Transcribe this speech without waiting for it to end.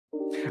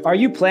Are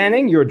you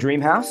planning your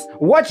dream house?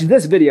 Watch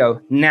this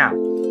video now. To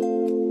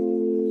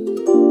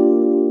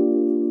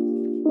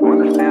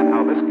understand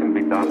how this can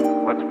be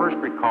done, let's first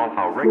recall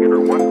how regular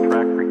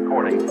one-track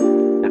recording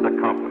is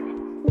accomplished.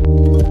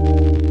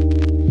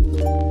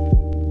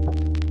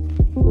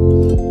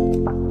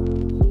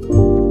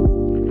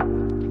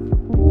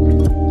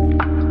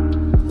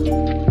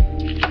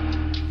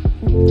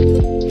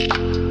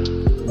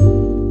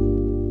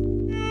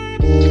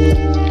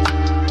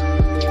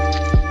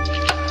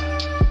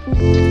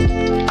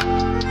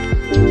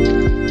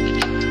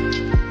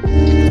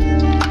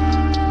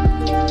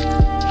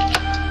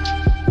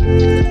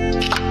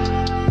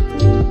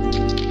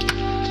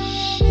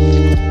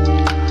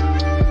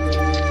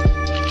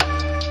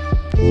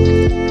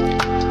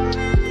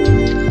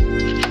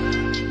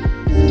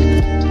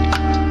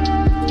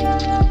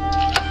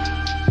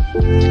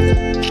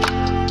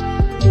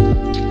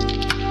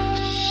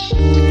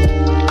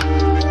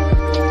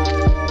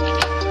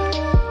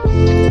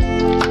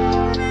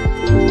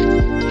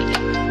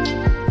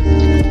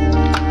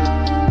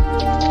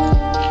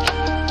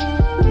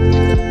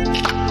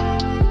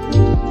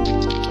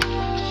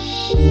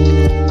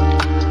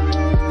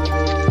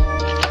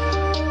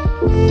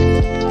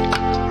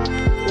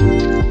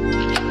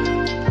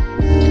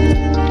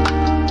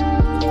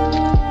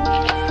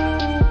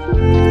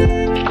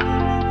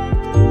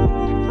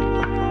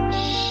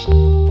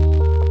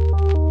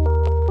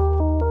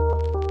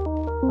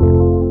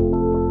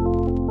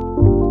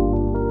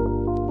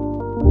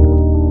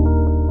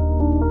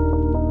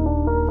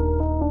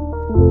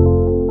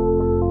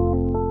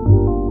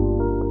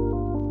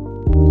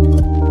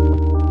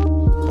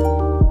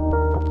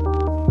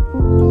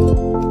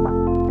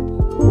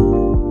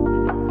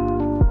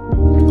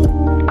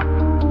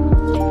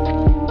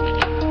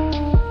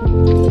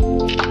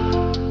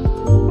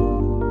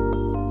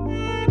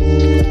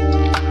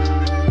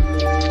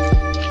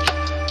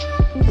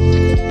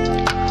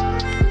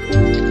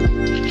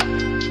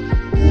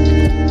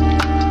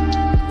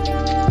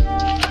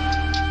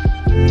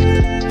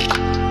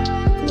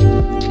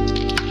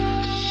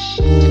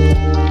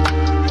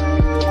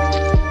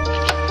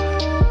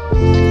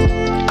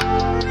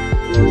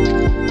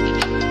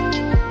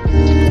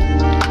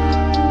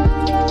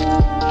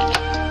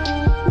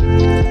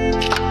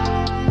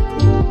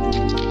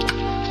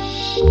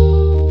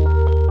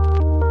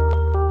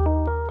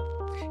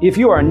 If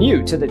you are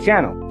new to the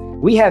channel,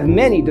 we have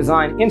many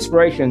design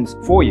inspirations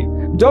for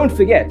you. Don't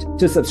forget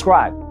to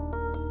subscribe.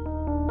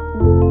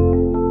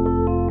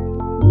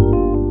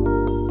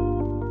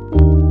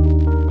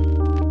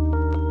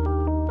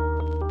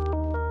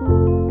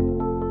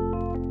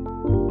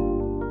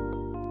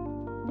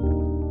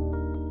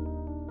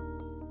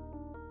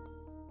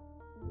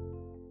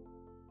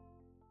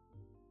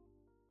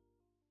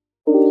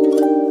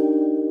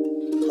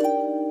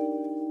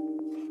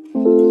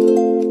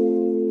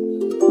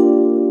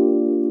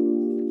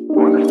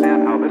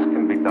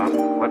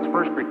 Let's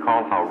first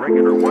recall how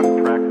regular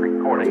one-track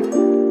recording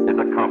is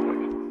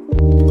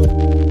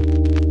accomplished.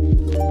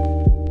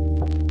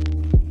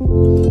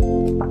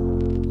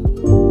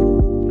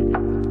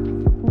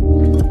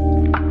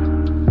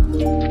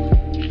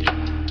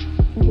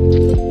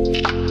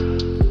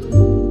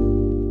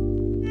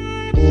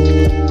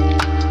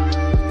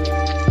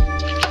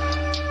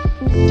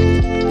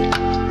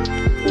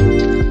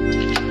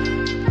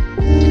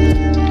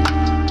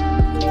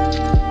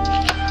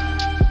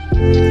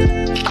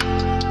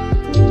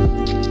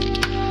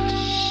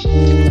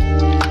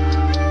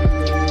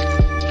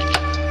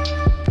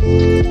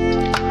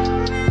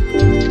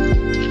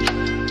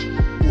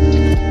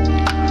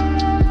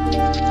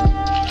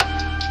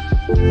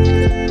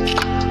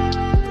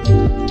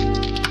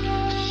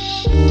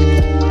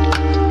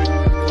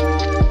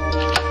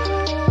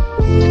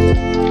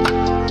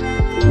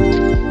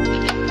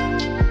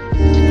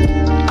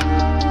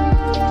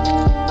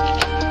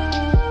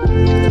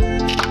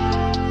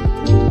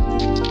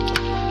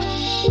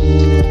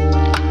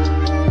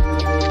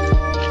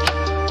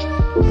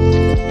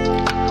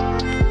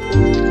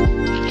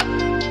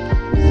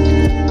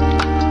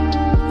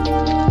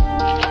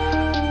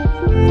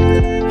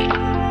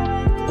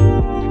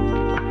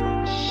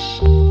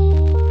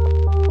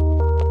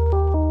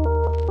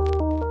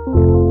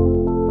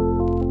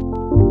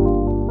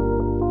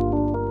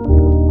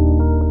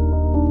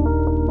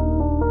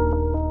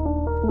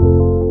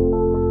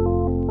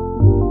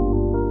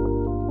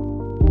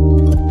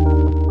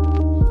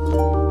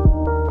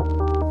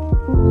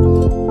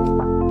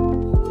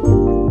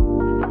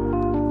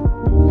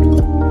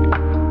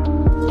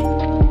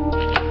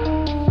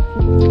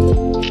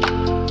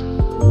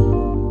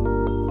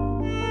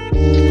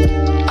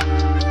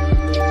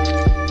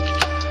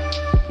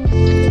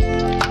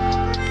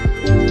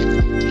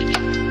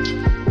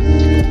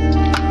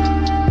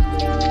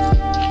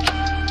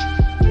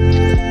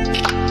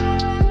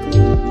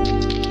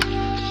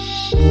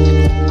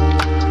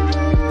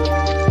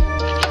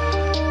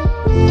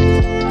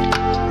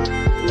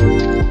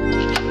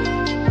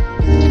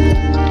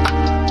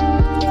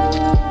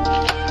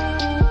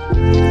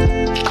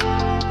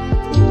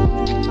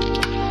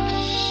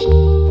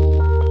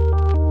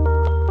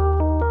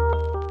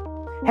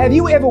 Have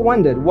you ever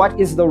wondered what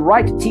is the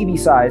right TV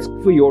size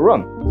for your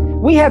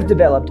room? We have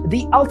developed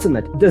the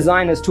ultimate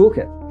designer's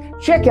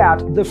toolkit. Check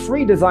out the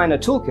free designer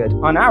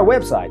toolkit on our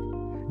website,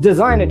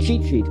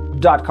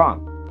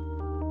 designercheatsheet.com.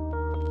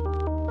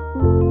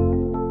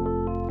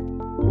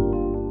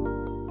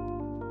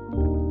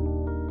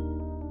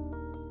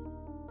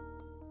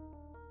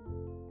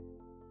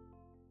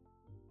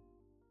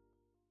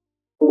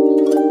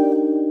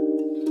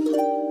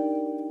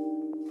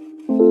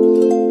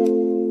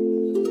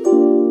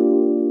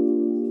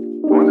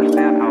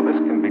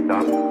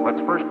 Let's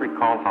first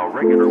recall how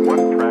regular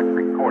one-track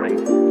recording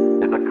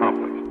is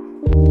accomplished.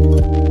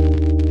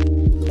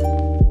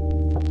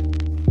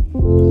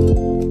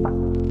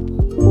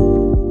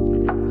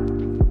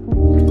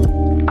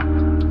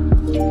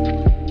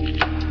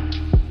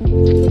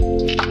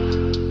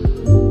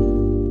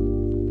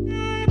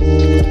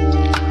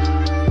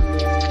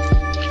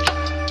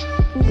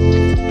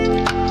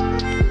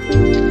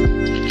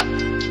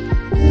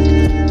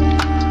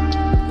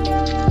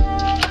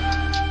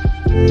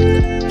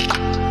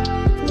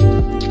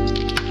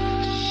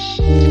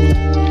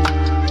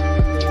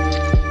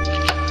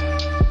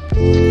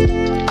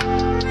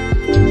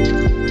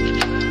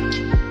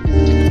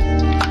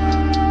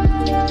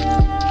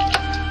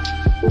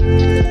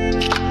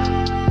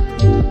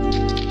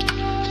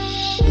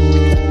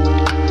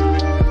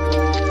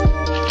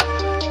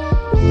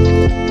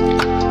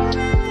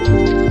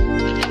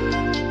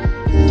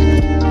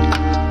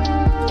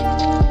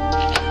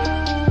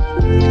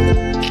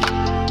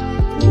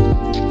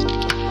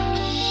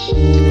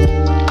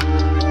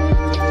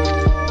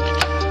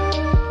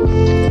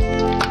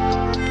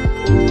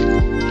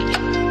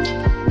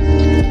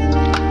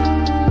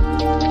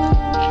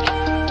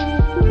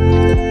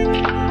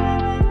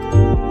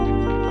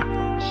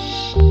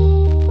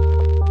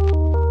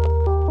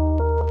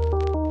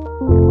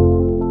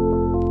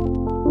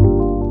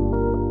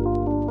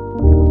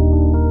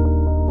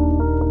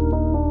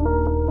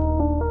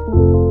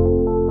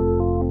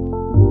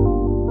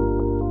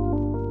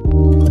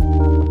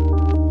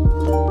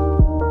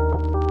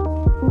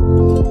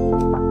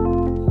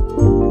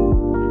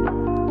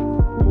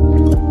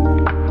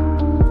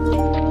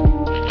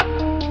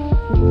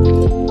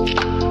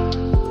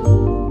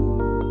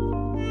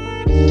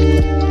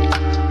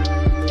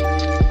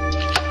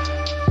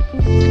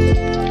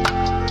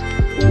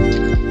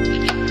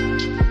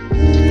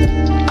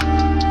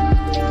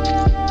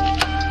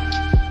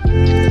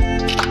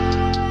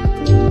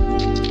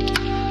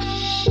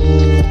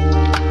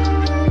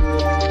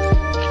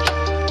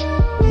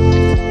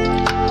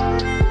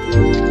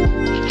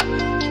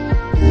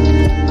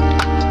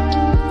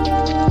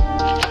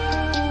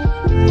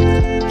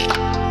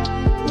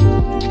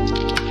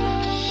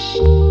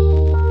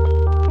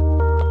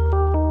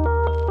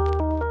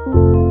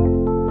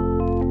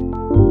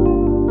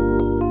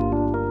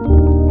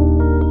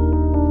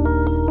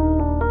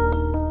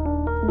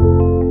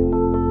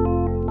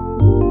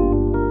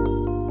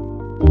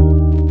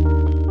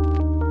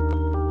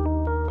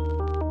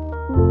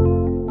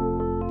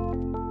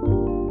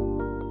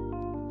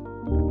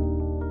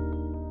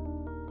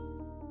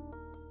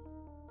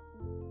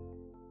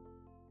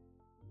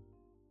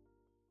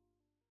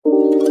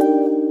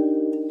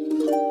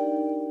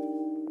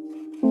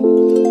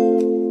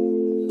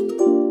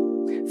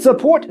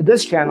 Support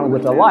this channel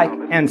with a like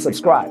and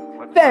subscribe.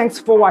 Thanks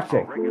for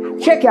watching.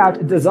 Check out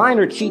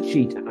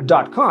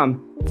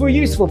designercheatsheet.com for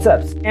useful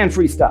tips and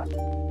free stuff.